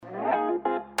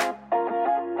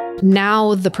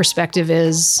Now the perspective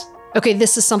is, okay,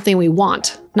 this is something we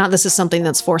want, not this is something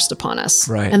that's forced upon us.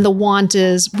 Right. And the want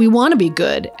is we want to be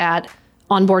good at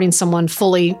onboarding someone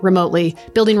fully remotely,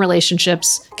 building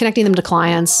relationships, connecting them to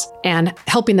clients, and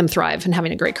helping them thrive and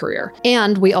having a great career.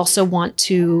 And we also want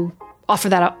to offer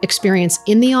that experience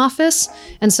in the office.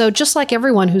 And so just like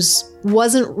everyone who's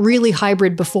wasn't really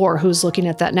hybrid before, who's looking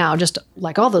at that now, just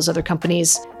like all those other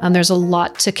companies, there's a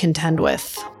lot to contend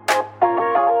with.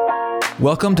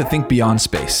 Welcome to Think Beyond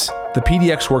Space, the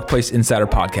PDX Workplace Insider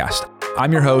Podcast.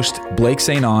 I'm your host, Blake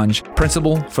St. Onge,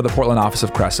 principal for the Portland office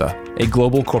of Cresa, a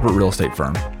global corporate real estate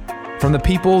firm. From the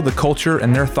people, the culture,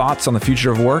 and their thoughts on the future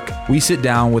of work, we sit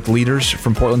down with leaders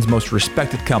from Portland's most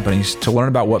respected companies to learn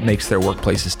about what makes their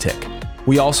workplaces tick.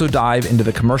 We also dive into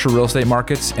the commercial real estate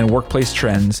markets and workplace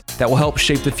trends that will help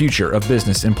shape the future of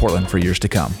business in Portland for years to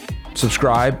come.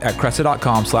 Subscribe at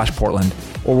cresa.com/Portland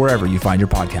or wherever you find your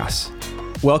podcasts.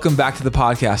 Welcome back to the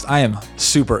podcast. I am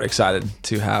super excited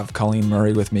to have Colleen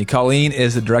Murray with me. Colleen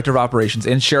is the Director of Operations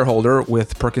and shareholder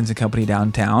with Perkins & Company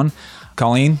downtown.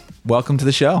 Colleen, welcome to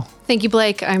the show. Thank you,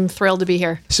 Blake. I'm thrilled to be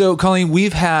here. So, Colleen,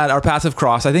 we've had our paths have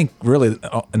crossed, I think, really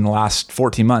in the last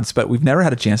 14 months, but we've never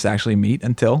had a chance to actually meet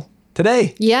until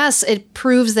today. Yes, it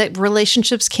proves that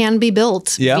relationships can be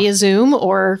built via Zoom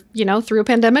or, through a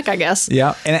pandemic, I guess.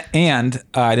 Yeah. And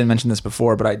I didn't mention this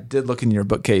before, but I did look in your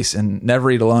bookcase, and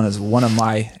Never Eat Alone is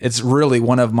it's really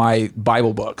one of my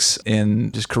Bible books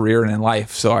in just career and in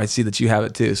life. So I see that you have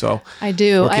it too. So I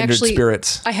do. We're kindred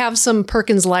spirits. I have some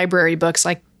Perkins library books.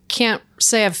 I can't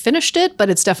say I've finished it, but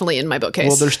it's definitely in my bookcase.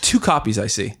 Well, there's 2 copies I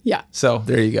see. Yeah. So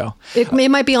there you go. It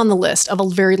might be on the list of a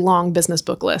very long business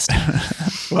book list.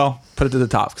 Well, put it to the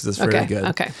top because it's very good.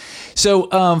 Okay. So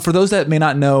for those that may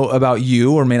not know about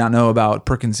you or may not know about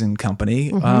Perkins & Company,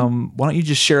 why don't you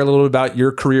just share a little bit about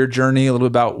your career journey, a little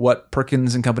bit about what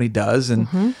Perkins & Company does,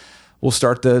 and we'll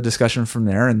start the discussion from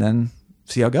there and then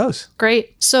see how it goes.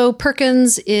 Great. So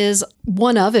Perkins is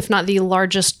one of, if not the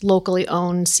largest locally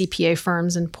owned CPA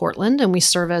firms in Portland, and we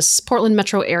service Portland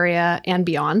metro area and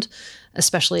beyond,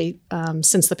 especially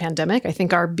since the pandemic. I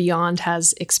think our beyond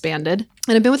has expanded.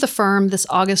 And I've been with the firm, this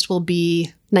August will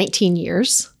be 19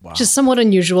 years, which is somewhat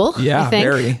unusual, yeah, I think.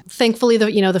 Very. Thankfully,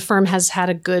 the firm has had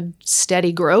a good,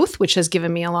 steady growth, which has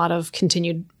given me a lot of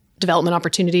continued development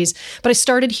opportunities. But I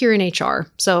started here in HR.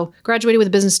 So graduated with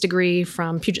a business degree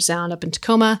from Puget Sound up in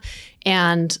Tacoma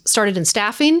and started in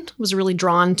staffing, was really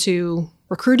drawn to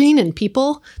recruiting and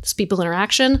people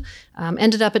interaction.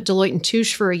 Ended up at Deloitte &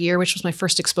 Touche for a year, which was my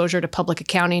first exposure to public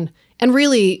accounting. And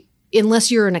really,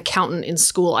 unless you're an accountant in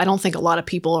school, I don't think a lot of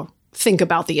people think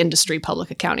about the industry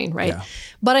public accounting, right? Yeah.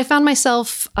 But I found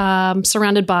myself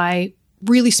surrounded by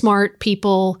really smart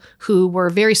people who were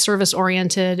very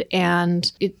service-oriented,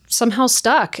 and it somehow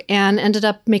stuck, and ended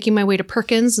up making my way to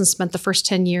Perkins and spent the first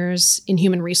 10 years in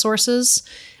human resources,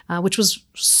 which was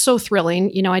so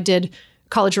thrilling. I did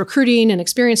college recruiting and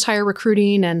experienced hire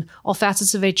recruiting and all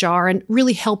facets of HR, and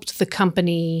really helped the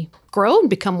company grow and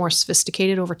become more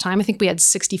sophisticated over time. I think we had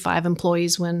 65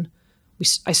 employees when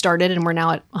I started, and we're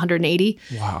now at 180.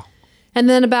 Wow. And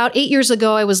then about 8 years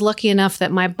ago, I was lucky enough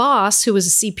that my boss, who was a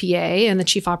CPA and the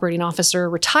chief operating officer,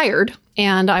 retired,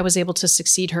 and I was able to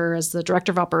succeed her as the director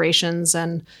of operations.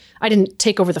 And I didn't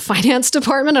take over the finance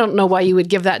department. I don't know why you would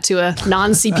give that to a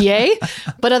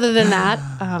non-CPA, but other than that,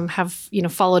 have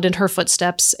followed in her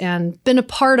footsteps and been a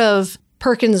part of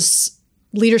Perkins'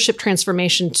 leadership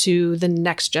transformation to the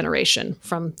next generation,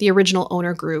 from the original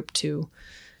owner group to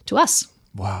us.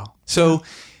 Wow. So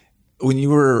when you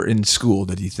were in school,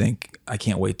 did you think, I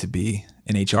can't wait to be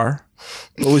in HR?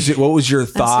 What was your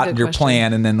thought, your question.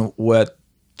 plan, and then what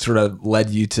sort of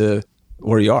led you to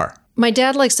where you are? My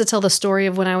dad likes to tell the story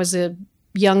of when I was a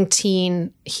young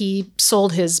teen. He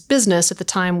sold his business at the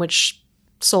time, which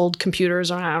sold computers.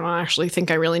 I don't actually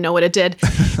think I really know what it did.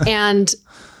 And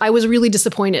I was really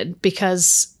disappointed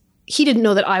because he didn't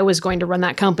know that I was going to run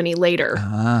that company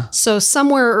later. So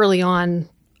somewhere early on,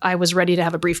 I was ready to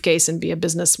have a briefcase and be a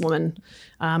businesswoman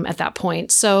at that point.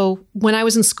 So when I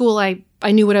was in school, I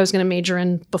knew what I was going to major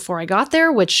in before I got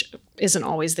there, which isn't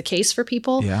always the case for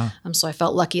people. Yeah. So I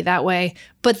felt lucky that way.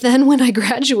 But then when I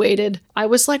graduated, I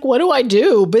was like, what do I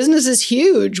do? Business is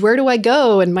huge. Where do I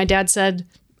go? And my dad said,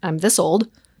 I'm this old.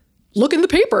 Look in the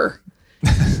paper.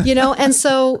 And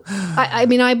so, I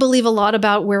believe a lot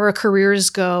about where our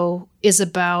careers go is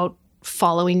about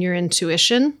following your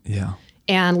intuition. Yeah.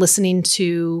 And listening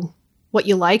to what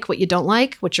you like, what you don't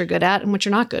like, what you're good at, and what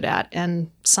you're not good at. And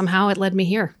somehow it led me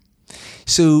here.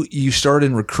 So you started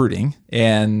in recruiting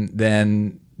and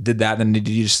then did that. And did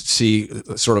you just see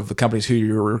sort of the companies who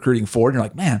you were recruiting for? And you're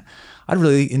like, man, I'd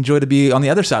really enjoy to be on the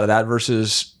other side of that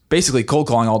versus basically cold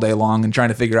calling all day long and trying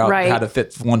to figure out Right. how to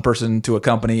fit one person to a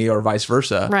company or vice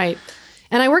versa. Right.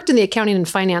 And I worked in the accounting and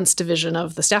finance division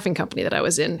of the staffing company that I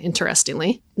was in,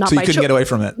 interestingly. Not So you by couldn't get away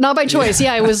from it. Not by choice.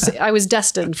 Yeah, I was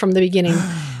destined from the beginning.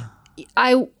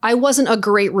 I wasn't a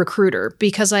great recruiter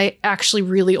because I actually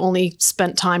really only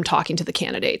spent time talking to the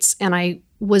candidates. And I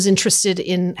was interested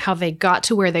in how they got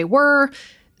to where they were,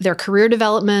 their career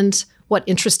development, what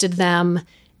interested them,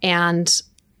 and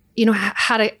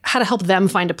how to help them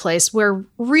find a place where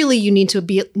really you need to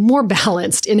be more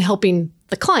balanced in helping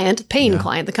the client, paying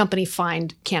client, the company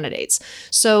find candidates.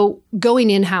 So going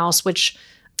in-house, which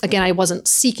again, I wasn't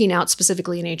seeking out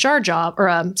specifically an HR job or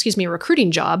a recruiting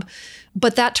job,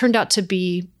 but that turned out to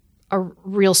be a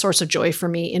real source of joy for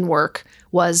me in work,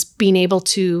 was being able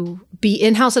to be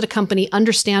in-house at a company,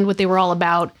 understand what they were all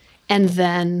about, and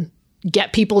then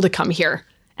get people to come here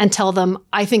and tell them,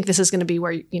 I think this is going to be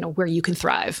where you can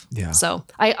thrive. Yeah. So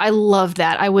I loved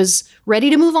that. I was ready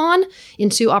to move on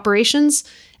into operations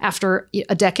after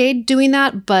a decade doing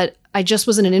that, but I just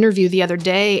was in an interview the other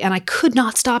day and I could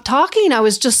not stop talking. I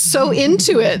was just so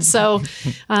into it. So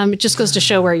it just goes to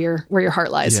show where your heart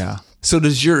lies. Yeah. So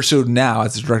now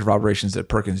as the director of operations at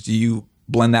Perkins, do you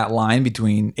blend that line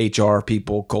between HR,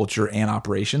 people, culture, and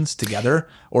operations together?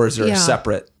 Or is there a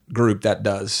separate group that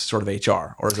does sort of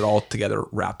HR, or is it all together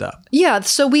wrapped up? Yeah.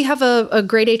 So we have a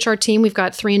great HR team. We've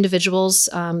got 3 individuals.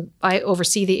 I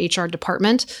oversee the HR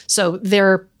department. So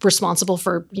they're responsible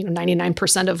for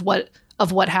 99%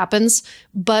 of what happens.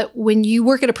 But when you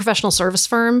work at a professional service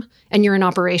firm and you're in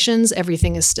operations,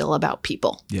 everything is still about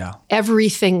people. Yeah.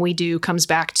 Everything we do comes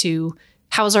back to,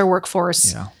 how's our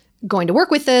workforce going to work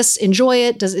with this, enjoy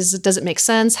it? Does it make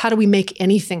sense? How do we make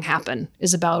anything happen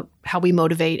is about how we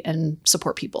motivate and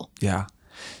support people. Yeah.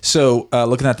 So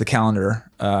looking at the calendar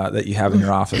that you have in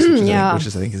your office, which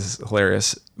I think is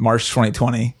hilarious, March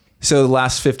 2020. So the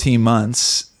last 15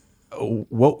 months,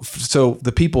 so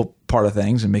the people part of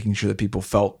things and making sure that people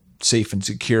felt safe and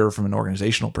secure from an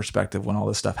organizational perspective when all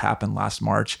this stuff happened last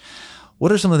March,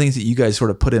 what are some of the things that you guys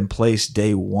sort of put in place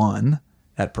day one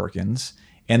at Perkins?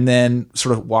 And then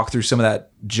sort of walk through some of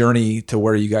that journey to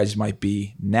where you guys might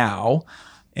be now.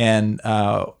 And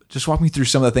just walk me through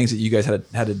some of the things that you guys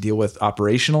had to deal with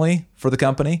operationally for the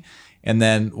company. And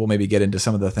then we'll maybe get into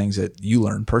some of the things that you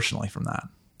learned personally from that.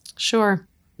 Sure.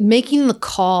 Making the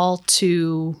call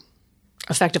to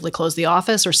effectively close the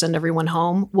office or send everyone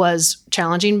home was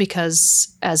challenging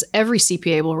because, as every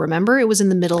CPA will remember, it was in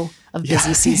the middle of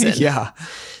busy season. Yeah.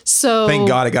 So thank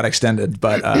God it got extended,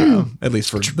 but at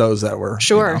least for those that were.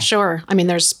 Sure. I mean,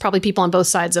 there's probably people on both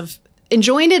sides of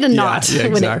enjoying it and not. Yeah,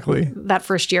 exactly. That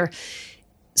first year.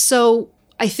 So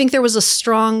I think there was a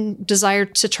strong desire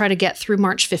to try to get through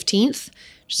March 15th,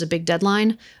 which is a big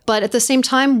deadline. But at the same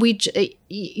time, it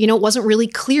wasn't really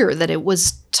clear that it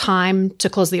was time to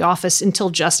close the office until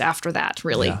just after that,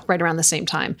 really, right around the same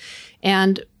time.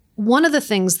 And one of the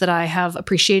things that I have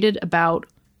appreciated about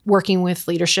working with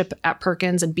leadership at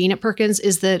Perkins and being at Perkins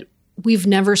is that we've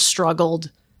never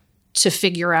struggled to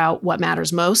figure out what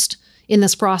matters most in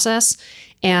this process.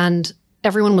 And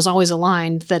everyone was always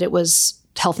aligned that it was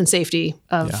health and safety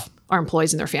of our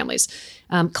employees and their families,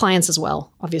 clients as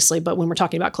well, obviously. But when we're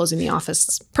talking about closing the office,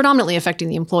 it's predominantly affecting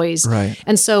the employees. Right.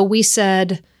 And so we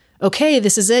said, okay,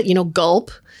 this is it,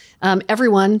 gulp.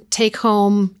 Everyone take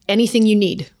home anything you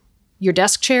need. Your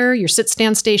desk chair, your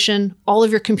sit-stand station, all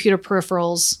of your computer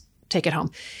peripherals, take it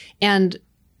home. And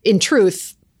in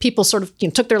truth, people sort of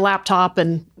took their laptop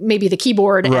and maybe the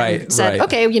keyboard and said,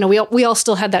 okay, we all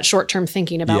still had that short-term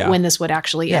thinking about when this would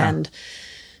actually end.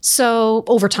 So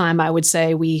over time, I would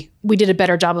say we did a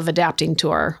better job of adapting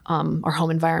to our home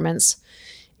environments.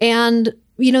 And,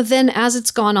 then as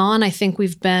it's gone on, I think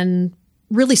we've been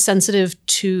really sensitive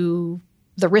to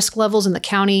the risk levels in the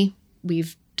county.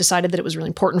 We've decided that it was really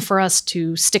important for us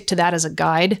to stick to that as a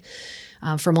guide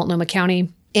for Multnomah County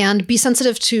and be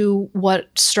sensitive to what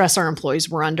stress our employees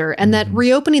were under. And that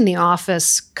reopening the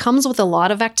office comes with a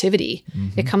lot of activity.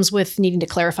 It comes with needing to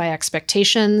clarify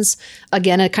expectations.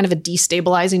 Again, a kind of a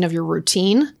destabilizing of your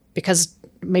routine, because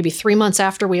maybe 3 months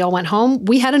after we all went home,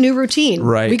 we had a new routine.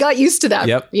 Right. We got used to that,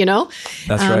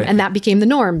 That's right. And that became the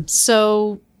norm.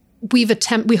 So we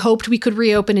hoped we could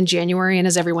reopen in January. And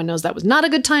as everyone knows, that was not a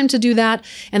good time to do that.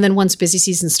 And then once busy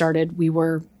season started, we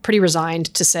were pretty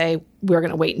resigned to say we were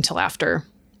going to wait until after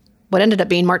what ended up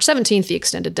being March 17th, the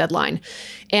extended deadline,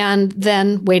 and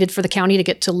then waited for the county to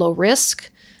get to low risk.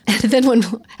 And then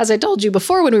as I told you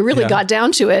before, when we really got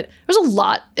down to it, there's a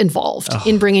lot involved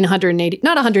in bringing not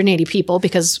 180 people,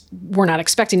 because we're not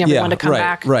expecting everyone to come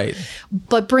back. Right.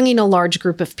 But bringing a large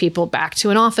group of people back to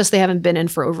an office they haven't been in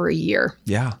for over a year.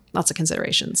 Yeah. Lots of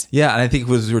considerations. Yeah. And I think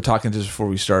as we were talking just before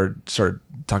we started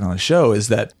talking on the show is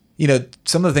that,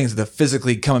 some of the things that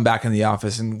physically coming back in the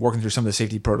office and working through some of the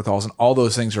safety protocols and all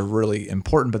those things are really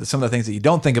important. But some of the things that you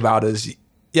don't think about is,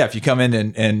 if you come in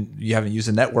and you haven't used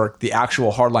a network, the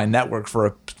actual hardline network for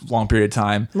a long period of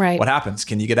time, right. What happens?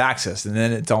 Can you get access? And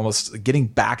then it's almost getting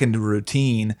back into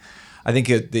routine. I think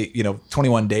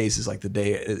 21 days is like the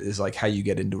day is like how you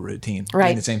get into a routine. Right.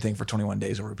 Doing the same thing for 21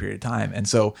 days over a period of time. And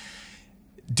so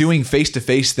doing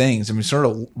face-to-face things, sort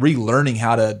of relearning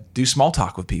how to do small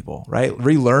talk with people, right?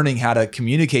 Relearning how to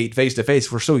communicate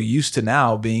face-to-face. We're so used to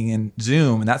now being in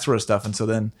Zoom and that sort of stuff. And so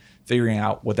then figuring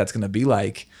out what that's going to be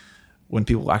like when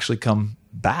people actually come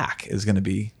back is going to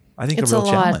be, I think, a real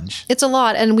challenge. It's a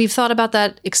lot. And we've thought about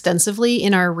that extensively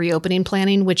in our reopening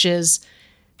planning, which is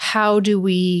how do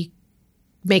we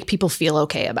make people feel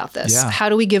okay about this? Yeah. How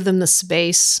do we give them the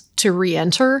space to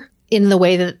re-enter in the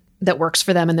way that works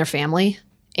for them and their family?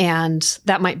 And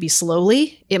that might be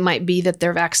slowly. It might be that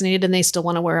they're vaccinated and they still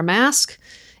want to wear a mask.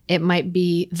 It might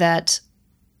be that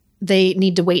they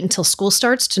need to wait until school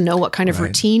starts to know what kind of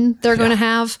routine they're going to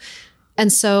have.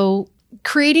 And so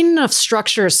creating enough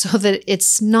structure so that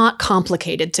it's not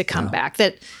complicated to come back,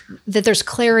 that there's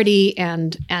clarity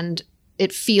and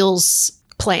it feels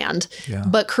planned,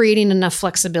 but creating enough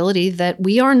flexibility that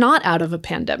we are not out of a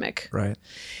pandemic. Right.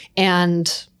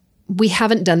 And we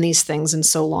haven't done these things in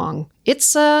so long.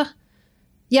 It's I'm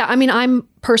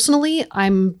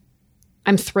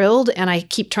thrilled, and I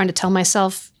keep trying to tell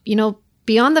myself,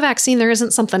 beyond the vaccine, there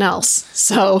isn't something else.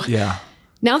 So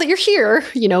now that you're here,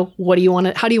 what do you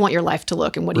want how do you want your life to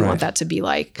look, and what do you want that to be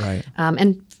like? Right.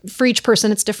 And for each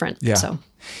person, it's different. Yeah. So.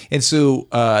 And so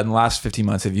in the last 15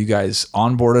 months, have you guys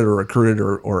onboarded or recruited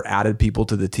or added people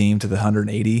to the team, to the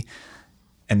 180?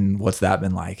 And what's that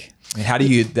been like? How do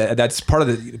you? That's part of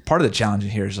the challenge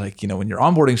here is like, when you're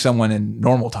onboarding someone in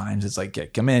normal times, it's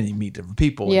like come in, you meet different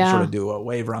people, you sort of do a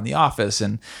wave around the office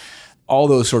and all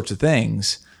those sorts of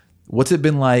things. What's it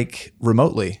been like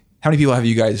remotely? How many people have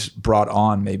you guys brought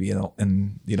on maybe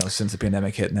in since the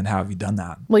pandemic hit, and then how have you done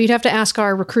that? Well, you'd have to ask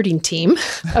our recruiting team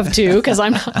of 2 because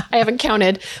I haven't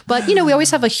counted. But we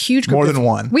always have a huge group. More than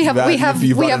one. We have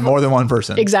more than one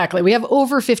person. Exactly. We have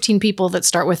over 15 people that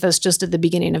start with us just at the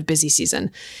beginning of busy season,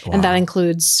 and that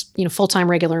includes full-time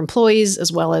regular employees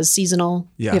as well as seasonal.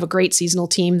 Yeah. We have a great seasonal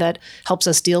team that helps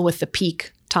us deal with the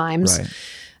peak times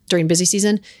during busy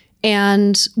season,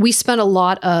 and we spent a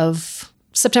lot of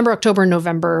September, October,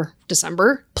 November,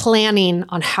 December, planning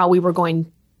on how we were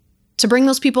going to bring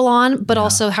those people on, but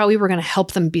also how we were going to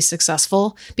help them be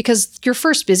successful, because your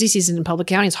first busy season in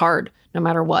public accounting is hard no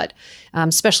matter what,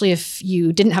 especially if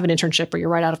you didn't have an internship or you're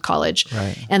right out of college.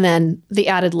 Right. And then the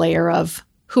added layer of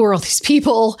who are all these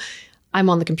people? I'm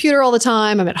on the computer all the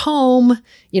time. I'm at home.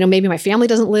 Maybe my family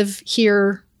doesn't live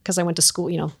here because I went to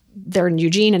school, they're in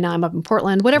Eugene and now I'm up in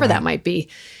Portland, whatever that might be.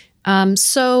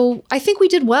 So I think we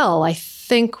did well. I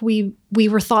think we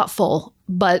were thoughtful,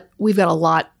 but we've got a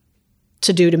lot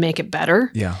to do to make it better.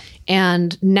 Yeah.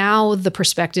 And now the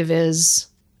perspective is,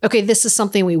 okay, this is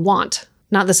something we want,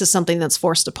 not this is something that's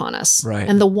forced upon us. Right.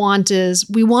 And the want is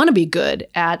we want to be good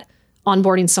at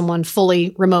onboarding someone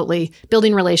fully remotely,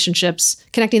 building relationships,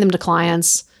 connecting them to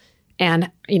clients,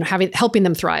 and helping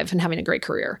them thrive and having a great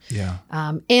career. Yeah.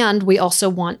 And we also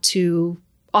want to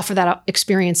offer that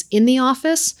experience in the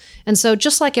office. And so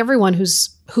just like everyone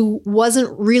who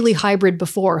wasn't really hybrid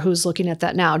before, who's looking at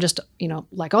that now, just,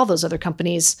 like all those other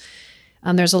companies,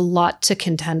 there's a lot to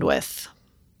contend with.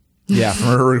 Yeah. From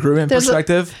a recruitment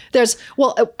perspective.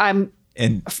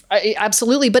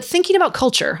 Absolutely. But thinking about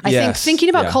culture, I think thinking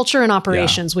about culture and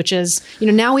operations, which is,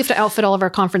 now we have to outfit all of our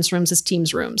conference rooms as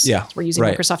Teams rooms. Yeah. We're using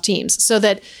Microsoft Teams so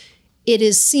that it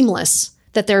is seamless,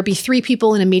 that there be 3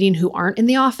 people in a meeting who aren't in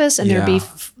the office, and there be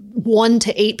 1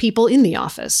 to 8 people in the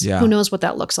office. Yeah. Who knows what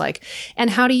that looks like? And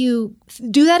how do you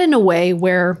do that in a way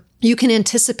where you can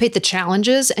anticipate the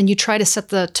challenges and you try to set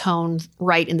the tone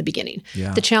right in the beginning?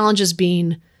 Yeah. The challenges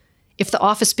being, if the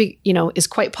office is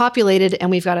quite populated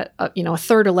and we've got a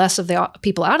third or less of the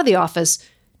people out of the office,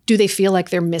 do they feel like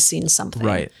they're missing something?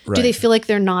 Right. Do they feel like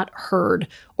they're not heard,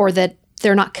 or that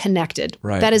they're not connected?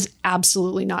 Right. That is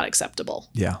absolutely not acceptable.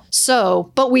 Yeah.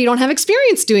 So, but we don't have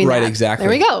experience doing that. Right, exactly.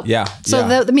 There we go. Yeah. So,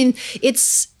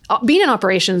 it's being in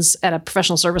operations at a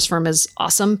professional service firm is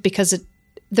awesome because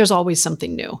there's always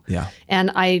something new. Yeah.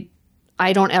 And I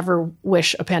don't ever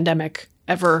wish a pandemic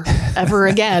ever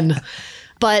again.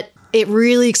 But it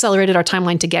really accelerated our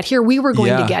timeline to get here. We were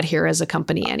going to get here as a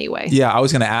company anyway. Yeah, I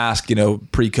was going to ask,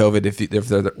 pre-COVID,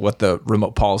 if what the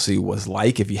remote policy was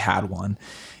like, if you had one.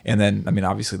 And then, I mean,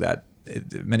 obviously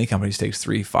many companies takes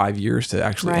 3-5 years to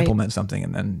actually implement something.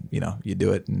 And then, you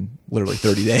do it in literally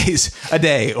 30 days, a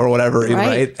day or whatever.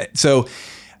 Right. So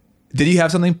did you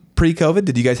have something pre-COVID?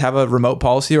 Did you guys have a remote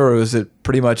policy, or was it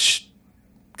pretty much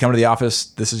come to the office?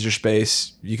 This is your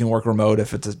space. You can work remote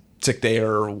if it's a sick day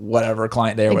or whatever,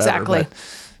 client day or whatever. But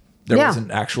there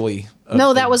wasn't actually.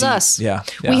 No, that was us. Yeah.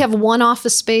 We have one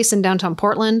office space in downtown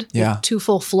Portland. Yeah. With 2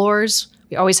 full floors.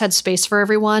 We always had space for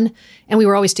everyone, and we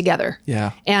were always together.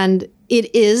 Yeah. And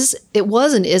it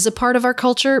was and is a part of our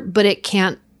culture, but it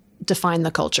can't define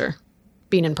the culture,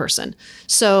 being in person.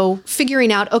 So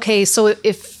figuring out, okay, so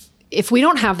if we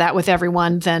don't have that with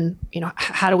everyone, then,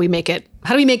 how do we make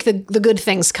the good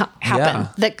things happen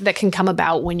that can come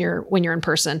about when you're in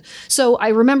person? So I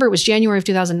remember it was January of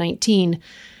 2019.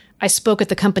 I spoke at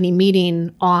the company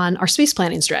meeting on our space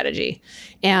planning strategy.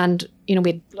 And, we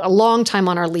had a long time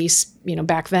on our lease,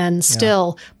 back then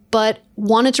still, but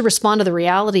wanted to respond to the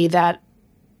reality that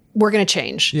we're going to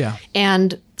change. Yeah.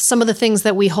 And some of the things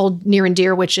that we hold near and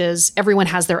dear, which is everyone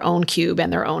has their own cube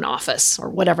and their own office or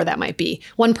whatever that might be.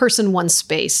 One person, one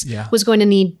space was going to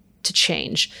need to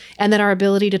change. And that our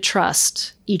ability to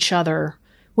trust each other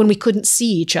when we couldn't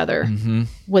see each other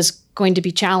was going to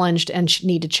be challenged and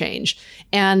need to change.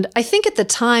 And I think at the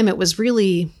time it was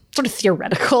really sort of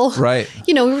theoretical. Right.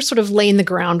 We were sort of laying the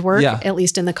groundwork, at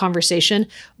least in the conversation.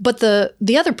 But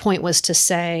the other point was to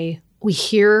say, we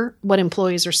hear what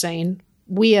employees are saying.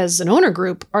 We as an owner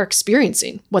group are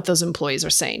experiencing what those employees are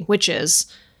saying, which is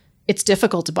it's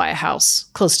difficult to buy a house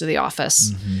close to the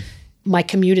office. My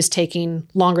commute is taking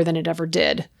longer than it ever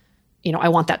did. I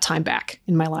want that time back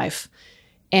in my life.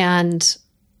 And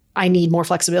I need more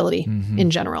flexibility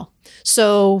in general.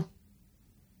 So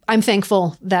I'm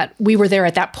thankful that we were there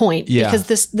at that point because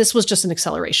this was just an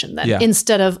acceleration then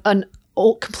instead of an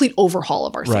complete overhaul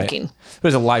of our thinking. It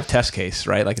was a live test case,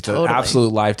 right? Like it's an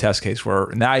absolute live test case where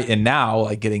now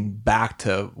like getting back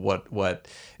to what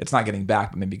it's not getting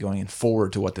back, but maybe going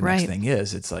forward to what the next thing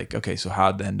is. It's like, okay, so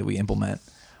how then do we implement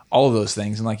all of those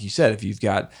things? And like you said, if you've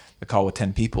got a call with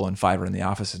 10 people and 5 are in the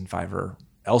office and 5 are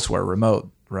elsewhere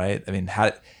remote, right? I mean,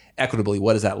 equitably,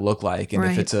 what does that look like? And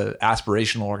if it's an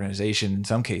aspirational organization, in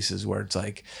some cases where it's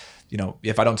like,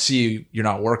 if I don't see you, you're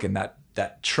not working,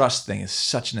 that trust thing is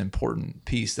such an important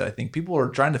piece that I think people are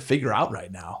trying to figure out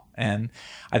right now. And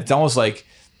it's almost like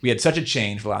we had such a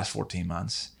change for the last 14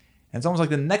 months. And it's almost like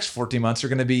the next 14 months are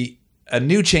going to be a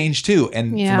new change too.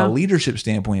 And from a leadership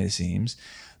standpoint, it seems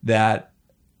that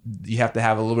you have to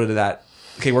have a little bit of that,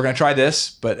 okay, we're going to try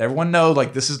this, but everyone knows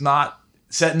like this is not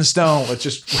set in stone. Let's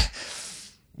just,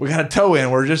 we got a toe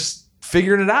in. We're just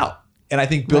figuring it out. And I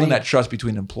think building that trust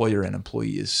between employer and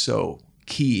employee is so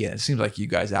key. And it seems like you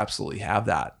guys absolutely have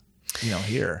that,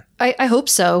 here. I hope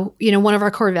so. One of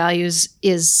our core values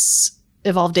is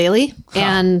evolve daily.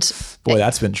 And boy,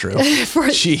 that's been true.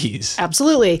 Jeez.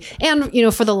 Absolutely.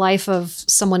 And, for the life of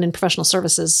someone in professional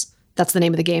services, that's the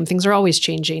name of the game. Things are always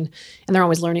changing and they're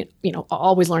always learning,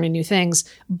 always learning new things.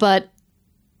 But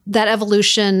that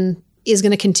evolution is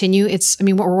going to continue.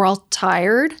 We're all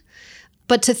tired,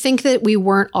 but to think that we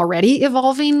weren't already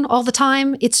evolving all the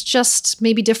time, it's just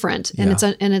maybe different and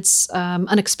it's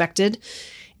unexpected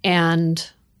and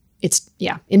it's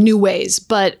in new ways,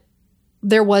 but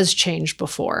there was change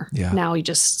before. Yeah. Now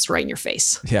it's right in your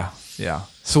face. Yeah. Yeah.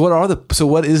 So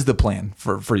what is the plan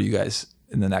for you guys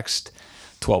in the next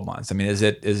 12 months? I mean, is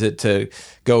it to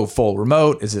go full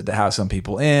remote? Is it to have some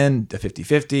people in, a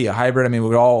 50-50, a hybrid? I mean,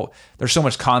 there's so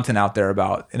much content out there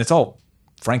and it's all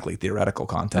frankly theoretical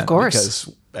content. Of course.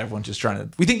 Because everyone's just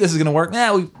we think this is going to work.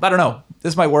 I don't know.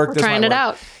 This might work. We're trying it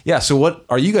out. Yeah. So what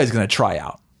are you guys going to try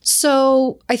out?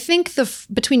 So I think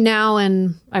between now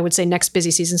and I would say next busy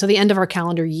season, so the end of our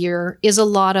calendar year, is a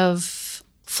lot of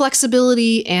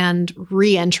flexibility and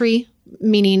re-entry,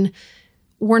 meaning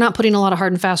we're not putting a lot of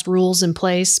hard and fast rules in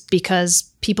place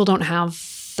because people don't have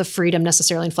the freedom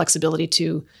necessarily and flexibility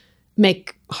to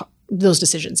make those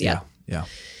decisions yet. Yeah.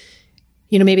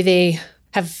 Maybe they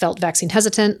have felt vaccine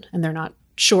hesitant and they're not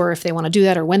sure if they want to do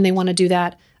that or when they want to do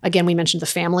that. Again, we mentioned the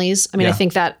families. I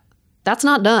think that's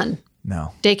not done.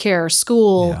 No. Daycare,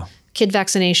 school, kid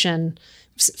vaccination,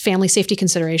 family safety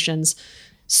considerations.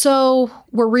 So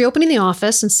we're reopening the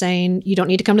office and saying you don't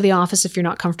need to come to the office if you're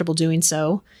not comfortable doing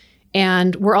so.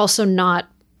 And we're also not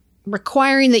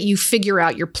requiring that you figure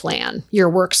out your plan, your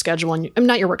work schedule, and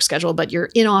not your work schedule, but your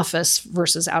in-office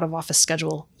versus out-of-office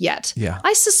schedule yet. Yeah.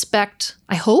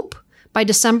 I hope by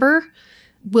December,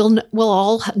 we'll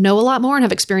all know a lot more and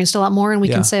have experienced a lot more. And we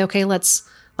can say, okay, let's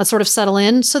sort of settle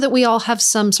in so that we all have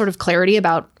some sort of clarity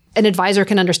about an advisor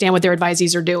can understand what their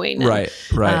advisees are doing. Right.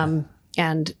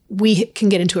 And we can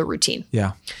get into a routine.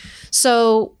 Yeah.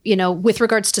 So, with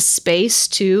regards to space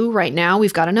too, right now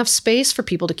we've got enough space for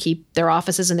people to keep their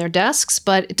offices and their desks,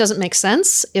 but it doesn't make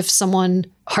sense if someone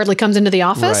hardly comes into the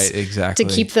office exactly.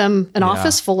 to keep them an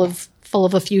office full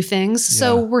of a few things.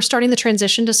 So we're starting the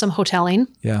transition to some hoteling.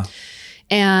 Yeah.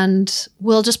 And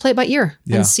we'll just play it by ear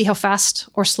and see how fast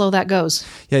or slow that goes.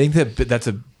 Yeah, I think that's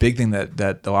a big thing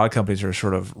that a lot of companies are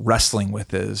sort of wrestling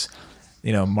with is,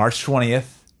 March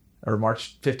 20th or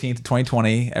March 15th,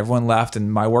 2020, everyone left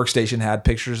and my workstation had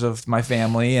pictures of my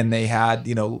family and they had,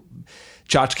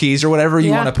 tchotchkes or whatever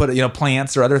you want to put,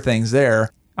 plants or other things there.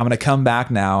 I'm going to come back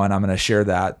now and I'm going to share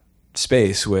that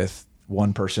space with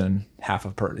one person, half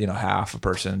a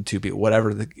person, two people,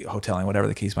 whatever the hoteling, whatever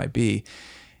the case might be.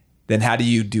 Then how do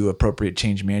you do appropriate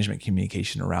change management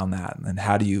communication around that? And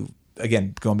how do you,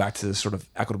 again, going back to this sort of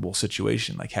equitable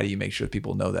situation, like how do you make sure that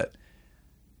people know that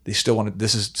they still want to,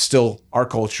 this is still our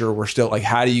culture. We're still like,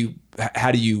 how do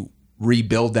you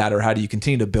rebuild that, or how do you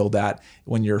continue to build that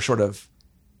when you're sort of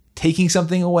taking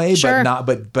something away,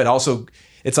 but also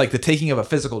it's like the taking of a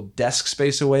physical desk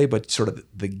space away, but sort of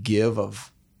the give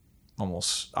of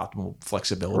almost optimal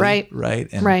flexibility. Right.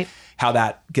 And how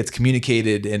that gets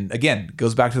communicated. And again,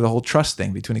 goes back to the whole trust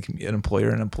thing between an employer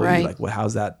and an employee. Like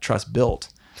how's that trust built?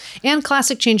 And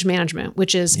classic change management,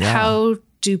 which is how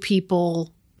do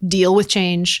people deal with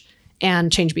change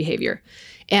and change behavior?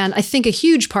 And I think a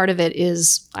huge part of it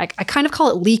is, I kind of call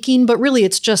it leaking, but really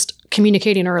it's just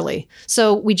communicating early.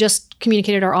 So we just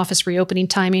communicated our office reopening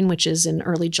timing, which is in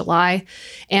early July.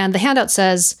 And the handout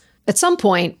says at some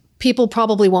point, people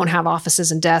probably won't have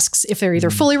offices and desks if they're either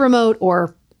fully remote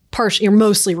or partially or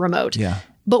mostly remote. Yeah.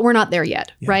 But we're not there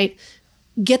yet, right?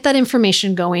 Get that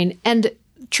information going. And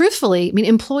truthfully, I mean,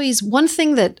 employees, one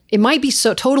thing that it might be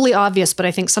so totally obvious, but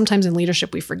I think sometimes in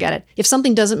leadership we forget it. If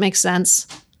something doesn't make sense,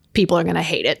 people are going to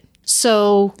hate it.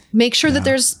 So make sure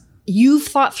that you've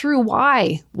thought through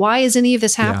why. Why is any of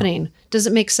this happening? Does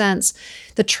it make sense?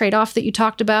 The trade-off that you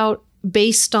talked about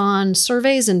based on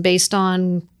surveys and based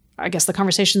on, I guess, the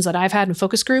conversations that I've had in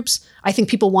focus groups, I think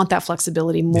people want that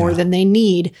flexibility more than they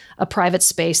need a private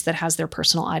space that has their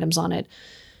personal items on it.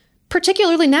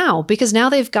 Particularly now, because now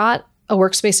they've got a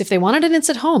workspace if they wanted it, and it's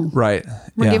at home. Right.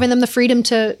 We're giving them the freedom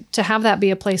to have that be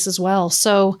a place as well.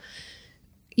 So,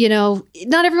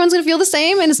 not everyone's going to feel the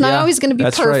same, and it's not always going to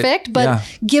be perfect, but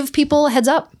give people a heads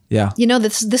up. Yeah.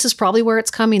 This is probably where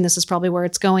it's coming. This is probably where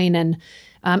it's going. And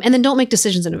then don't make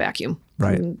decisions in a vacuum.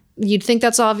 Right. You'd think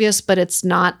that's obvious, but it's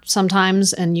not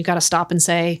sometimes. And you got to stop and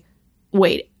say,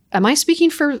 wait, am I speaking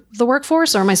for the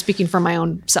workforce, or am I speaking for my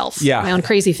own self? Yeah. My own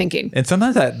crazy thinking. And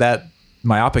sometimes that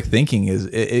myopic thinking is,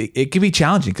 it can be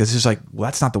challenging because it's like, well,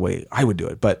 that's not the way I would do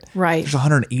it. But there's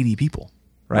 180 people.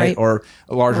 Right. Or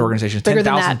a large organization,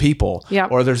 10,000 people. Yeah.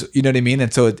 Or there's, you know what I mean?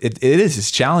 And so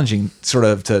it's challenging sort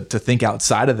of to think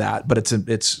outside of that, but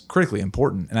it's critically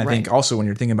important. And I think also when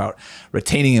you're thinking about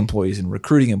retaining employees and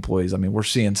recruiting employees, I mean, we're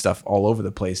seeing stuff all over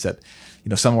the place that,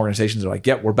 some organizations are like,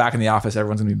 yep, we're back in the office.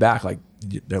 Everyone's going to be back. Like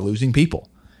they're losing people.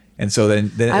 And so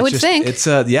then I would think it's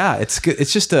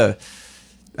just I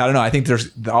don't know. I think there's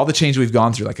all the change we've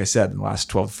gone through, like I said, in the last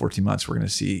 12 to 14 months, we're going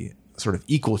to see sort of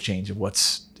equal change of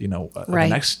what's, the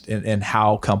next, and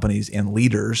how companies and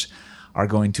leaders are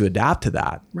going to adapt to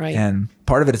that. Right. And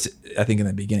part of it is, I think in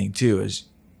the beginning too, is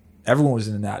everyone was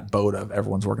in that boat of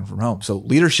everyone's working from home. So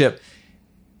leadership,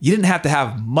 you didn't have to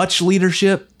have much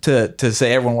leadership to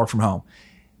say everyone work from home.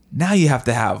 Now you have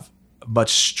to have much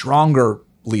stronger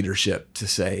leadership to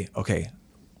say, okay,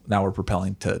 now we're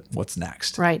propelling to what's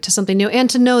next. Right. To something new. And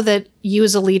to know that you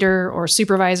as a leader or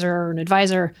supervisor or an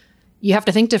advisor, you have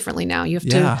to think differently now. You have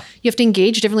to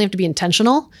engage differently. You have to be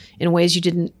intentional in ways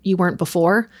you weren't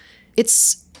before.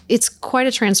 It's quite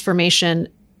a transformation.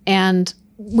 And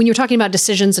when you're talking about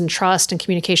decisions and trust and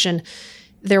communication,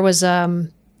 there was a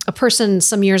person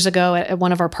some years ago at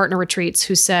one of our partner retreats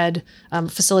who said,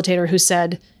 facilitator who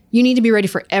said, you need to be ready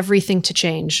for everything to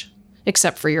change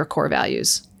except for your core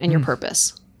values and your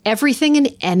purpose. Everything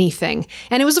and anything.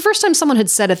 And it was the first time someone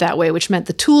had said it that way, which meant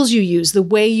the tools you use, the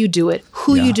way you do it,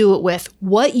 who you do it with,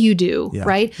 what you do,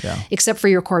 right? Yeah. Except for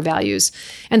your core values.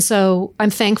 And so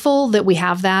I'm thankful that we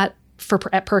have that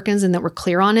at Perkins and that we're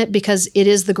clear on it, because it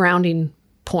is the grounding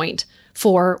point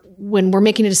for when we're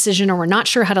making a decision or we're not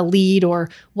sure how to lead or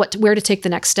where to take the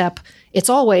next step. It's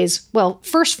always, well,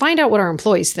 first find out what our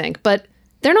employees think, but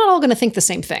they're not all going to think the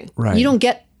same thing. Right. You don't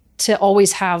get to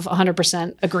always have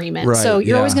 100% agreement. Right, so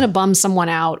you're always going to bum someone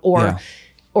out, or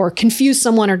or confuse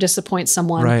someone or disappoint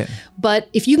someone. Right. But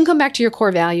if you can come back to your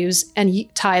core values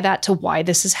and tie that to why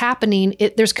this is happening,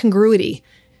 there's congruity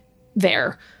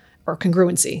there, or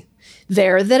congruency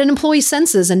there, that an employee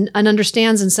senses and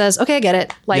understands and says, okay, I get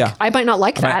it. Like, Yeah. I might not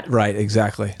like that, Right.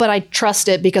 Exactly. but I trust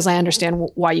it because I understand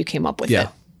why you came up with it.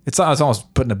 It's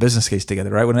almost putting a business case together,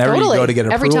 right? Whenever Totally. you go to get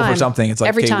Every approval for time. something, it's like,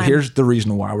 Every okay, time. here's the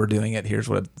reason why we're doing it. Here's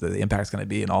what the impact's going to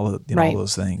be, and all of all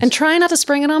those things. And try not to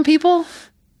spring it on people.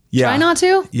 Yeah. Try not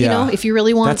to. You know, if you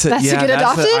really want that to get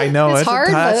adopted. I know it's hard.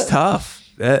 That's but tough.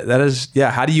 That is, yeah.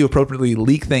 How do you appropriately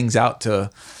leak things out to,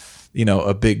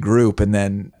 a big group, and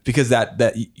then because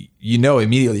that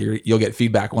immediately you'll get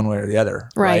feedback one way or the other,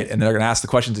 Right. And they're going to ask the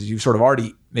questions that you sort of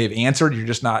already may have answered. You're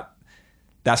just not.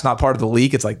 That's not part of the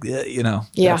leak. It's like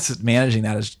that's managing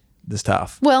that is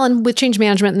tough. Well, and with change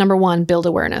management, number one, build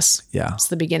awareness. Yeah. It's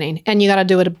the beginning. And you got to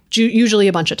do it usually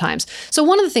a bunch of times. So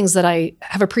one of the things that I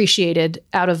have appreciated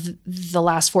out of the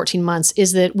last 14 months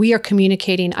is that we are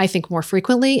communicating, I think, more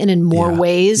frequently and in more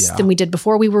ways than we did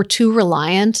before. We were too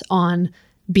reliant on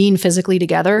being physically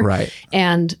together. Right.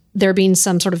 And there being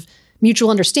some sort of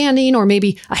mutual understanding, or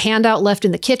maybe a handout left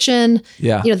in the kitchen,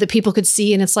 that people could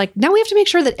see. And it's like, now we have to make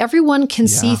sure that everyone can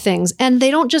see things, and they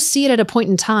don't just see it at a point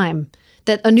in time,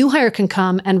 that a new hire can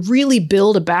come and really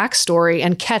build a backstory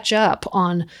and catch up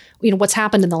on, what's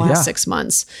happened in the last 6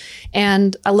 months.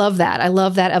 And I love that. I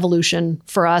love that evolution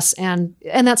for us and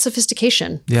that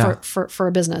sophistication for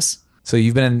a business. So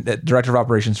you've been director of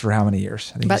operations for how many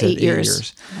years? I think about you said 8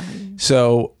 years.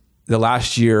 So the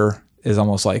last year is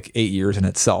almost like 8 years in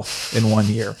itself in 1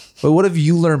 year. But what have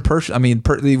you learned personally? I mean,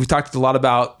 we talked a lot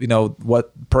about,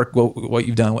 what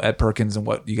you've done at Perkins and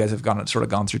what you guys have gone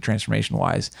through transformation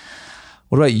wise.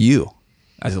 What about you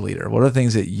as a leader? What are the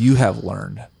things that you have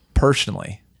learned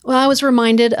personally? Well, I was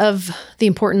reminded of the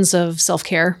importance of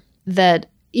self-care, that,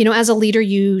 as a leader,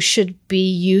 you should be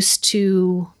used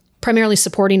to primarily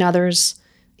supporting others,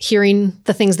 hearing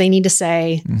the things they need to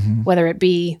say, whether it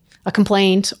be a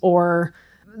complaint or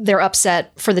they're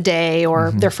upset for the day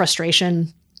or their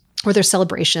frustration or their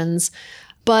celebrations.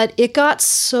 But it got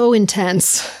so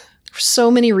intense. So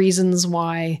many reasons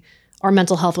why our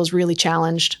mental health was really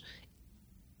challenged.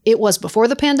 It was before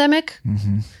the pandemic.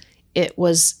 It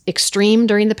was extreme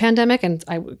during the pandemic, and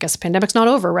I guess the pandemic's not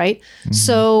over, right?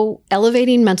 So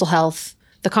elevating mental health,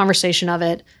 the conversation of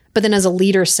it, but then as a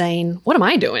leader saying, what am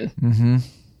I doing?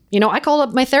 I called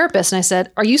up my therapist and I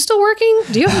said, are you still working?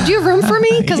 Do you have room for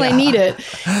me? Because I need it.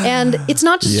 And it's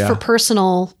not just for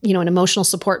personal, and emotional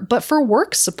support, but for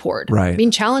work support. Right.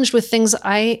 Being challenged with things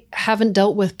I haven't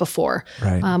dealt with before,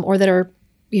 right. Or that are,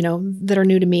 that are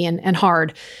new to me and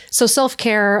hard. So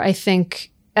self-care, I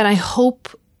think, and I hope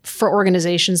for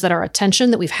organizations that our attention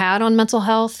that we've had on mental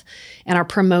health and our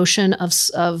promotion of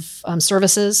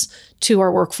services to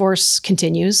our workforce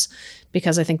continues,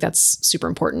 because I think that's super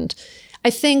important. I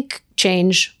think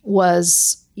change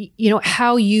was,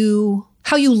 how you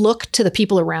look to the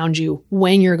people around you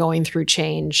when you're going through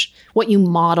change, what you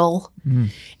model,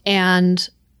 and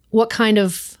what kind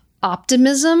of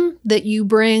optimism that you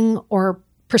bring or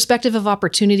perspective of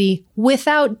opportunity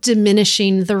without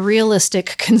diminishing the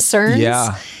realistic concerns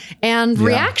and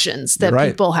reactions that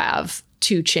people have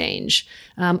to change.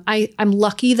 I'm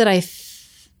lucky that I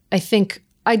think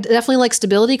I definitely like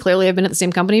stability. Clearly, I've been at the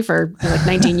same company for like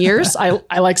 19 years.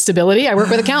 I like stability. I work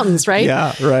with accountants, right?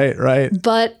 Yeah, right.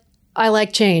 But I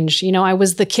like change. I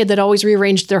was the kid that always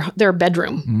rearranged their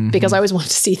bedroom because I always wanted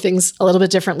to see things a little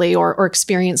bit differently or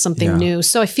experience something new.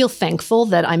 So I feel thankful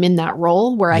that I'm in that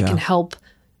role where I can help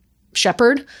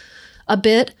shepherd a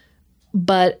bit,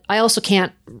 but I also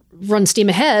can't run steam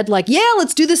ahead like,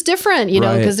 let's do this different,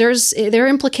 because there are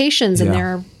implications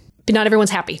and not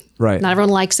everyone's happy. Right. Not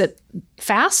everyone likes it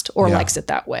fast or likes it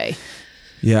that way.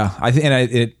 Yeah. I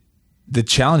think, the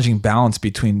challenging balance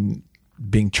between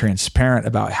being transparent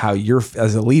about how you're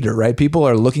as a leader, right? People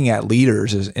are looking at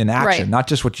leaders as in action, not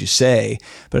just what you say,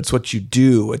 but it's what you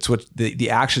do. It's what the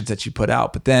actions that you put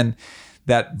out. But then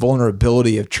that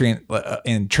vulnerability of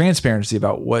and transparency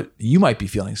about what you might be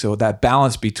feeling. So that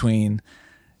balance between,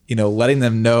 letting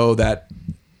them know that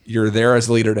you're there as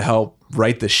a leader to help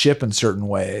right the ship in certain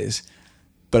ways,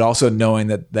 but also knowing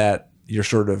that your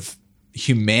sort of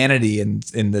humanity and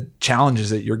the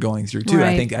challenges that you're going through too.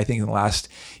 Right. I think in the last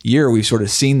year we've sort of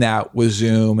seen that with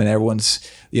Zoom, and everyone's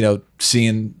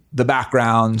seeing the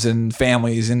backgrounds and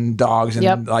families and dogs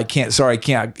and I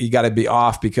can't, you got to be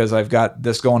off because I've got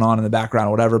this going on in the background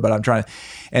or whatever, but I'm trying to,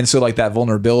 and so like that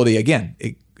vulnerability again,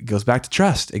 it goes back to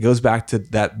trust. It goes back to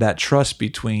that trust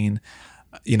between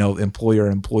employer,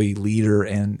 employee, leader,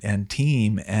 and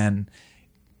team, and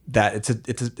that it's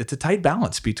a tight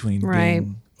balance between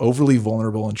being overly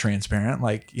vulnerable and transparent.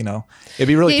 Like, you know, it'd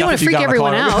be really you don't tough want to freak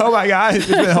everyone out. Oh my God, it's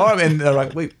been horrible. And they're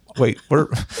like, wait,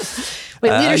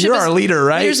 you're our leader,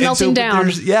 right? Leader's melting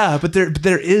down. But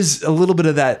there is a little bit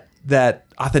of that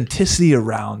authenticity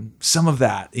around some of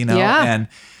that, you know, and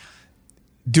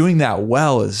doing that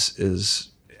well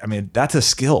is, I mean, that's a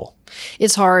skill.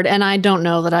 It's hard. And I don't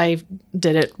know that I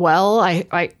did it well.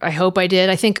 I hope I did.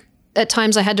 I think at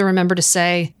times I had to remember to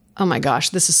say, oh my gosh,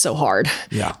 this is so hard.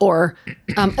 Yeah. Or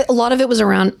a lot of it was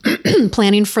around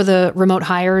planning for the remote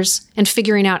hires and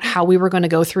figuring out how we were going to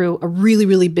go through a really,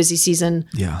 really busy season.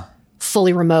 Yeah.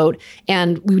 Fully remote.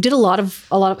 And we did had a lot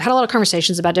of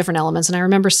conversations about different elements. And I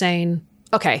remember saying,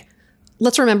 okay,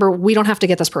 let's remember we don't have to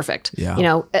get this perfect. Yeah. You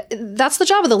know, that's the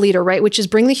job of the leader, right? Which is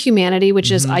bring the humanity,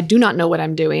 which is, I do not know what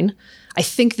I'm doing. I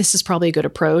think this is probably a good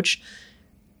approach.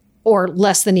 Or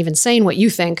less than even saying what you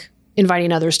think,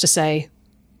 inviting others to say,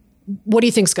 what do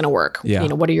you think is going to work? Yeah. You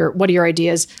know, what are your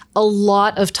ideas? A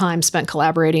lot of time spent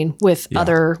collaborating with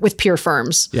peer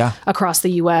firms across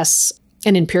the US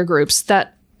and in peer groups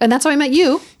and that's how I met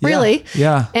you, really.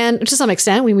 Yeah. And to some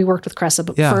extent, we worked with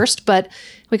Cressa first, but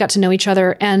we got to know each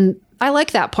other. And I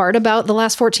like that part about the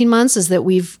last 14 months is that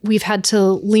we've had to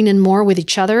lean in more with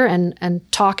each other and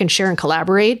talk and share and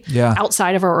collaborate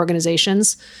outside of our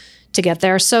organizations to get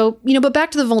there. So, you know, but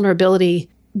back to the vulnerability,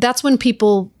 that's when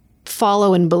people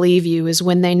follow and believe you, is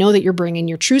when they know that you're bringing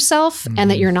your true self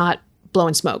and that you're not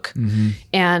blowing smoke.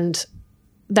 And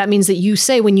that means that you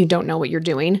say when you don't know what you're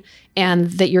doing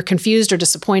and that you're confused or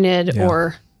disappointed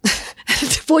or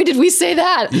boy, did we say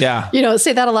that. Yeah. You know,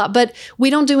 say that a lot, but we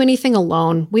don't do anything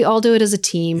alone. We all do it as a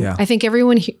team. Yeah. I think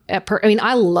everyone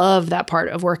I love that part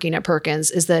of working at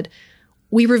Perkins is that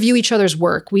we review each other's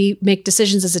work. We make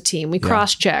decisions as a team. We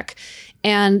cross-check.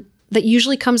 And that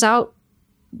usually comes out,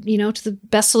 you know, to the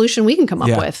best solution we can come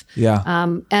up with. Yeah.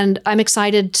 And I'm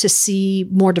excited to see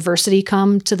more diversity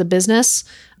come to the business,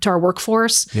 to our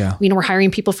workforce. Yeah. You know, we're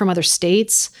hiring people from other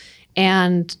states,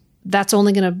 and that's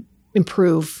only going to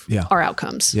improve our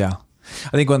outcomes. Yeah. I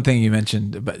think one thing you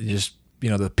mentioned about just, you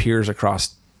know, the peers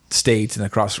across states and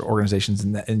across organizations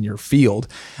in your field,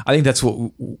 I think that's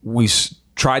what we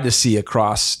tried to see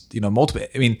across, you know, multiple.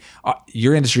 I mean,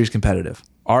 your industry is competitive.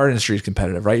 Our industry is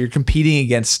competitive, right? You're competing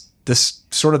against this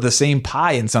sort of the same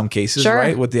pie in some cases,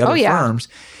 right? With the other firms.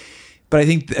 But I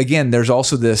think, again, there's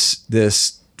also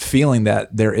this feeling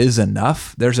that there's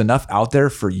enough out there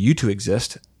for you to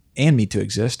exist and me to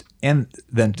exist and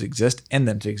them to exist and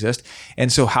them to exist.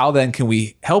 And so how then can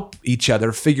we help each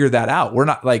other figure that out? We're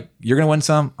not like, you're going to win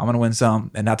some, I'm going to win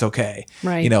some, and that's okay.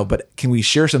 Right. You know, but can we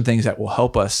share some things that will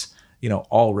help us, you know,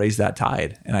 all raise that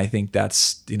tide? And I think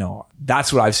that's, you know,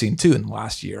 that's what I've seen too in the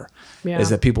last year is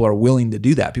that people are willing to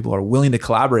do that. People are willing to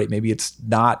collaborate. Maybe it's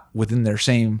not within their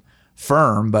same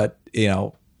firm, but, you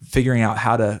know, figuring out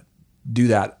how to do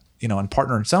that, you know, and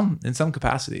partner in some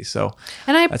capacity. So,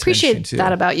 and I appreciate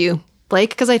that about you, Blake,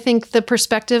 because I think the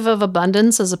perspective of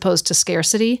abundance as opposed to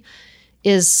scarcity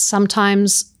is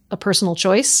sometimes a personal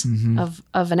choice of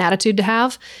an attitude to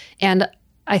have. And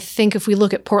I think if we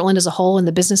look at Portland as a whole and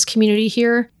the business community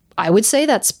here, I would say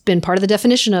that's been part of the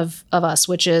definition of us,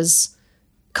 which is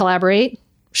collaborate,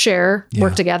 share,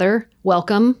 work together,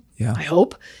 welcome, I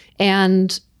hope,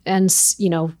 and you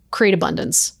know, create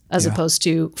abundance as opposed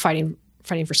to fighting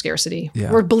for scarcity.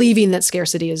 We're believing that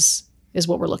scarcity is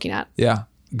what we're looking at. Yeah.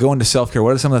 Go into self-care.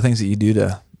 What are some of the things that you do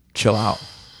to chill out?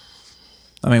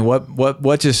 I mean,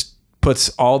 what just puts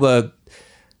all the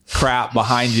crap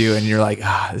behind you and you're like,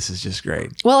 this is just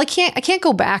great? Well, I can't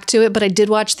go back to it, but I did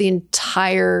watch the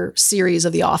entire series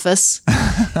of The Office.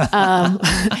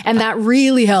 And that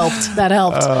really helped. That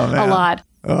helped a lot.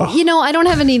 Oh. You know, I don't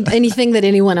have anything that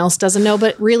anyone else doesn't know,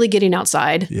 but really getting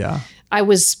outside. Yeah. I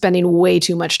was spending way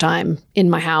too much time in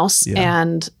my house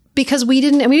and because we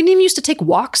didn't even used to take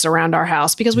walks around our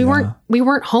house because we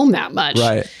weren't home that much.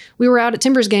 Right. We were out at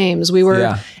Timbers games. We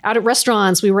were out at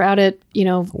restaurants. We were out at, you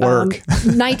know, work,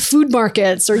 night food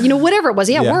markets or, you know, whatever it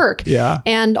was. Work. Yeah.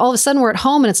 And all of a sudden we're at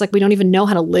home and it's like, we don't even know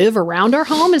how to live around our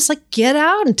home. It's like, get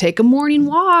out and take a morning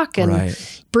walk and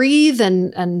breathe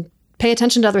and pay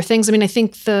attention to other things. I mean, I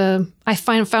think I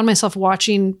found myself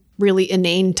watching really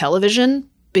inane television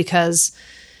because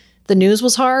the news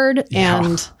was hard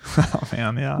and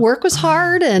work was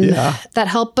hard and that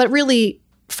helped. But really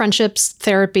friendships,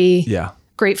 therapy,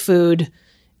 great food,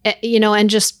 you know, and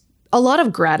just a lot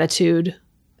of gratitude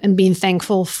and being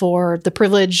thankful for the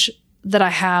privilege that I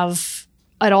have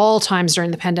at all times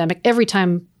during the pandemic. Every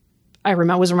time I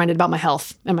was reminded about my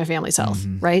health and my family's health,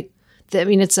 right? I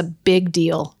mean, it's a big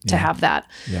deal to have that.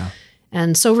 Yeah.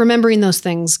 And so remembering those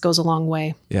things goes a long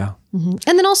way. Yeah. And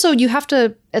then also you have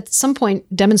to, at some point,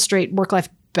 demonstrate work-life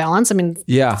balance. I mean,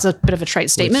 it's a bit of a trite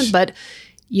statement, but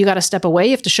you got to step away.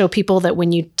 You have to show people that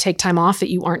when you take time off that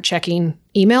you aren't checking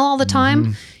email all the time.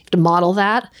 You have to model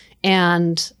that.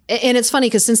 And it's funny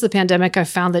because since the pandemic, I've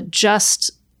found that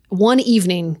just one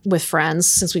evening with friends,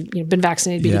 since we've been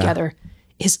vaccinated to be together,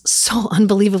 is so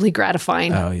unbelievably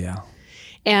gratifying. Oh yeah.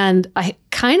 And I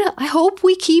hope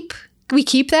we keep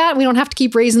that. We don't have to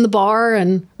keep raising the bar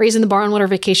on what our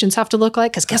vacations have to look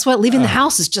like. Because guess what? Leaving the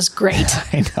house is just great.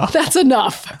 I know. That's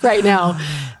enough right now.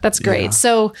 That's great. Yeah.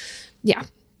 So yeah,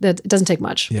 it doesn't take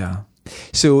much. Yeah.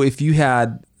 So if you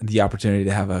had the opportunity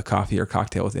to have a coffee or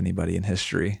cocktail with anybody in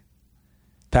history,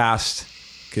 past,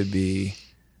 could be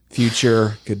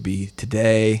future, could be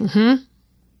today,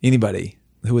 anybody,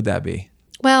 who would that be?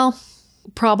 Well,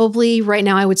 probably right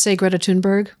now I would say Greta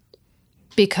Thunberg,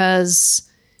 because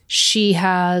she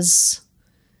has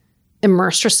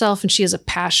immersed herself and she has a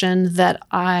passion that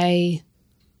I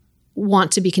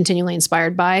want to be continually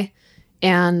inspired by,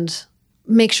 and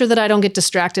make sure that I don't get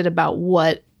distracted about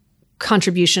what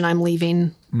contribution I'm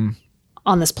leaving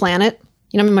on this planet.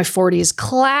 I'm in my 40s,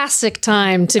 classic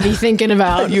time to be thinking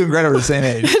about. You and Greta are the same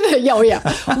age. Oh yeah.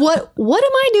 What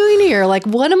am I doing here? Like,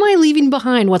 what am I leaving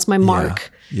behind? What's my mark?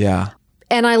 Yeah.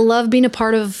 And I love being a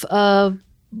part of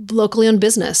locally owned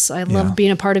business. I love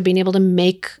being a part of being able to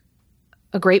make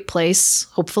a great place,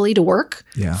 hopefully, to work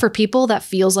for people. That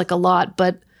feels like a lot,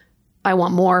 but I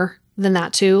want more than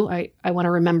that too. I want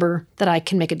to remember that I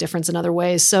can make a difference in other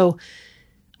ways. So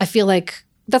I feel like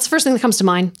that's the first thing that comes to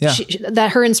mind. Yeah.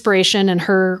 That her inspiration and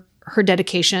her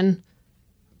dedication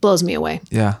blows me away.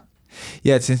 Yeah.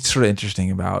 Yeah. It's sort of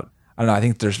interesting about, I don't know, I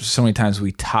think there's so many times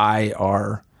we tie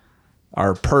our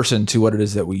person to what it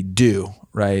is that we do.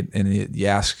 Right. And you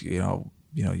ask,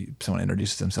 someone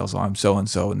introduces themselves, I'm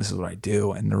so-and-so, and this is what I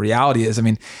do. And the reality is,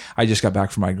 I just got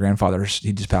back from my grandfather's,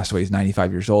 he just passed away. He's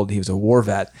 95 years old. He was a war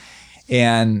vet.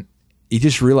 And you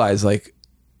just realize, like,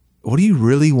 what do you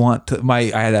really want to, I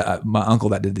had my uncle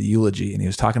that did the eulogy, and he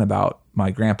was talking about my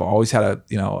grandpa always had a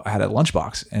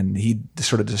lunchbox, and he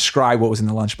sort of described what was in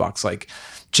the lunchbox. Like,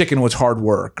 chicken was hard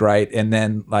work, right? And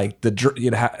then like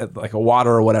like a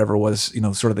water or whatever was,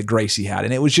 sort of the grace he had.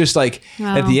 And it was just like,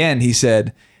 at the end, he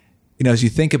said, as you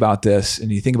think about this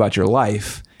and you think about your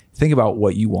life, think about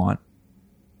what you want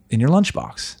in your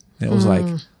lunchbox. And it was like,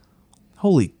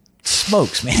 holy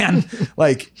smokes, man.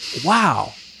 Like,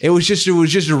 wow. It was just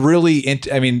really,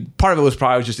 part of it was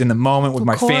probably just in the moment with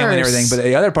my family and everything. But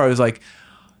the other part was like,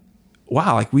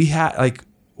 wow, like we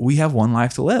have one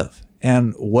life to live.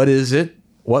 And what is it?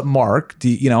 What mark do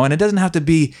you, and it doesn't have to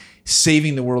be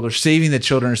saving the world or saving the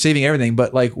children or saving everything,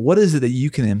 but like, what is it that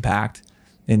you can impact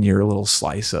in your little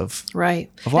slice of life?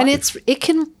 And it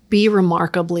can be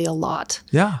remarkably a lot.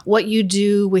 Yeah. What you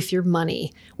do with your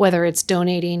money, whether it's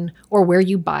donating or where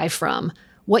you buy from,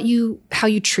 how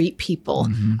you treat people,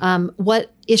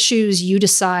 what issues you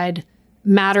decide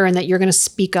matter and that you're going to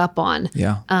speak up on.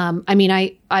 Yeah.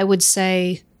 I would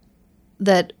say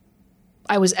that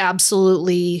I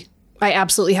absolutely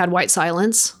had white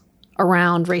silence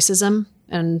around racism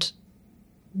and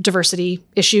diversity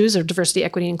issues, or diversity,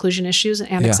 equity, inclusion issues,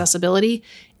 and accessibility.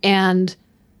 And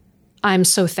I'm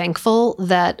so thankful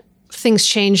that things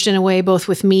changed in a way, both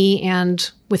with me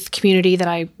and with the community that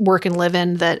I work and live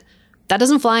in, that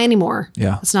doesn't fly anymore.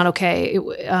 Yeah. It's not okay.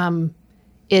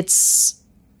 It's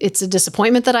a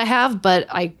disappointment that I have, but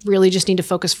I really just need to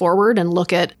focus forward and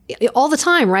look at it all the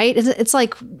time, right? It's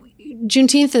like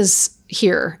Juneteenth is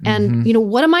here, and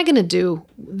what am I going to do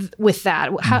with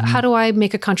that? How do I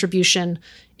make a contribution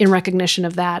in recognition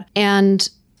of that? And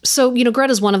so,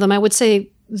 Greta's one of them. I would say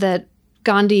that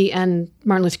Gandhi and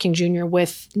Martin Luther King Jr.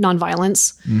 with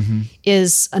nonviolence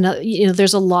is another.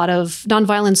 There's a lot of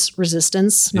nonviolent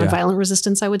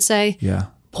resistance. I would say. Yeah.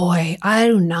 Boy, I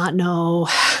do not know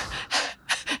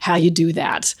how you do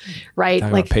that, right?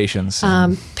 Talk like about patience,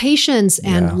 patience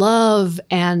and love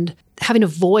and having a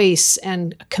voice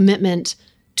and a commitment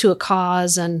to a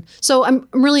cause. And so I'm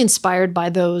really inspired by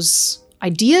those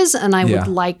ideas, and I would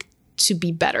like to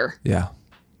be better. Yeah.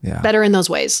 Yeah. Better in those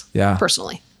ways. Yeah.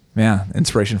 Personally. Man,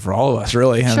 inspiration for all of us,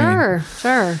 really. Sure.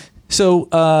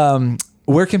 So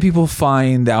where can people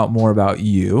find out more about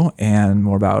you and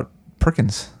more about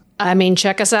Perkins?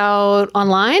 Check us out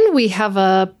online. We have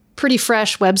a pretty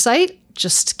fresh website.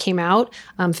 Just came out.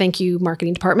 Thank you,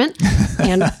 marketing department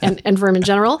and Verm in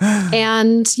general.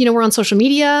 And, we're on social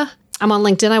media. I'm on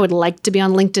LinkedIn. I would like to be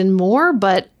on LinkedIn more,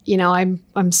 but I'm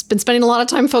been spending a lot of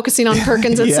time focusing on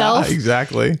Perkins itself. Yeah,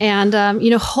 exactly. And,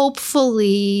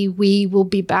 hopefully we will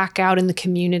be back out in the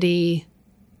community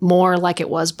more like it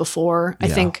was before. I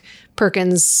think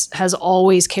Perkins has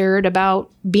always cared about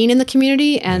being in the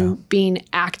community and being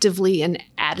actively and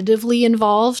additively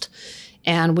involved.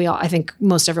 And I think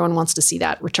most everyone wants to see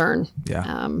that return.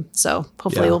 Yeah. So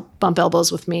hopefully you'll bump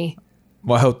elbows with me.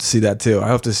 Well, I hope to see that too. I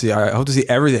hope to see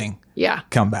everything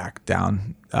come back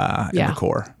down in the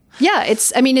core. Yeah,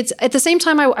 it's at the same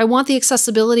time, I want the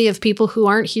accessibility of people who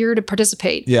aren't here to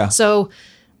participate. Yeah. So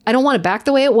I don't want it back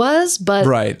the way it was, but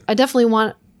I definitely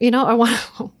want, I want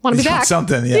to be back.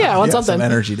 Something. Yeah. I want something. Some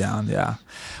energy down. Yeah.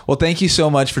 Well, thank you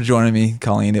so much for joining me,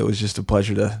 Colleen. It was just a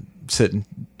pleasure to sit and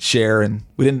share. And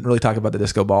we didn't really talk about the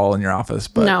disco ball in your office,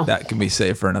 but that can be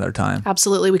saved for another time.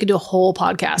 Absolutely. We could do a whole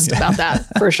podcast about that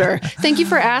for sure. Thank you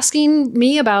for asking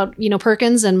me about,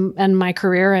 Perkins and my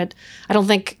career. I don't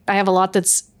think I have a lot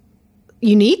that's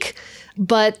unique,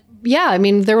 but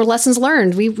there were lessons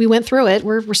learned. We went through it.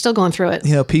 We're still going through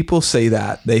it. People say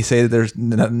that. They say that there's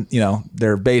nothing,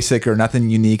 they're basic or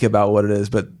nothing unique about what it is,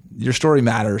 but your story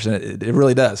matters, and it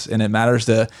really does. And it matters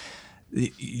to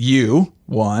you,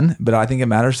 but I think it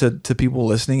matters to people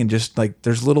listening, and just like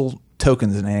there's little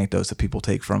tokens and anecdotes that people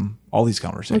take from all these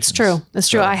conversations. It's true. It's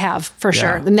true. I have for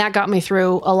sure. And that got me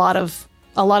through a lot of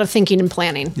thinking and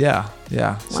planning. Yeah.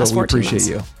 So we appreciate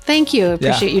you. Thank you.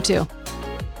 Appreciate you too.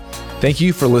 Thank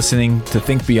you for listening to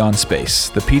Think Beyond Space,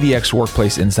 the PDX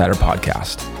Workplace Insider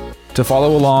Podcast. To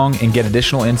follow along and get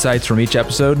additional insights from each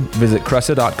episode, visit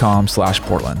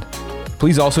cresa.com/Portland.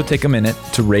 Please also take a minute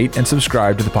to rate and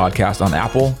subscribe to the podcast on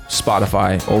Apple,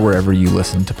 Spotify, or wherever you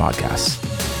listen to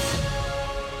podcasts.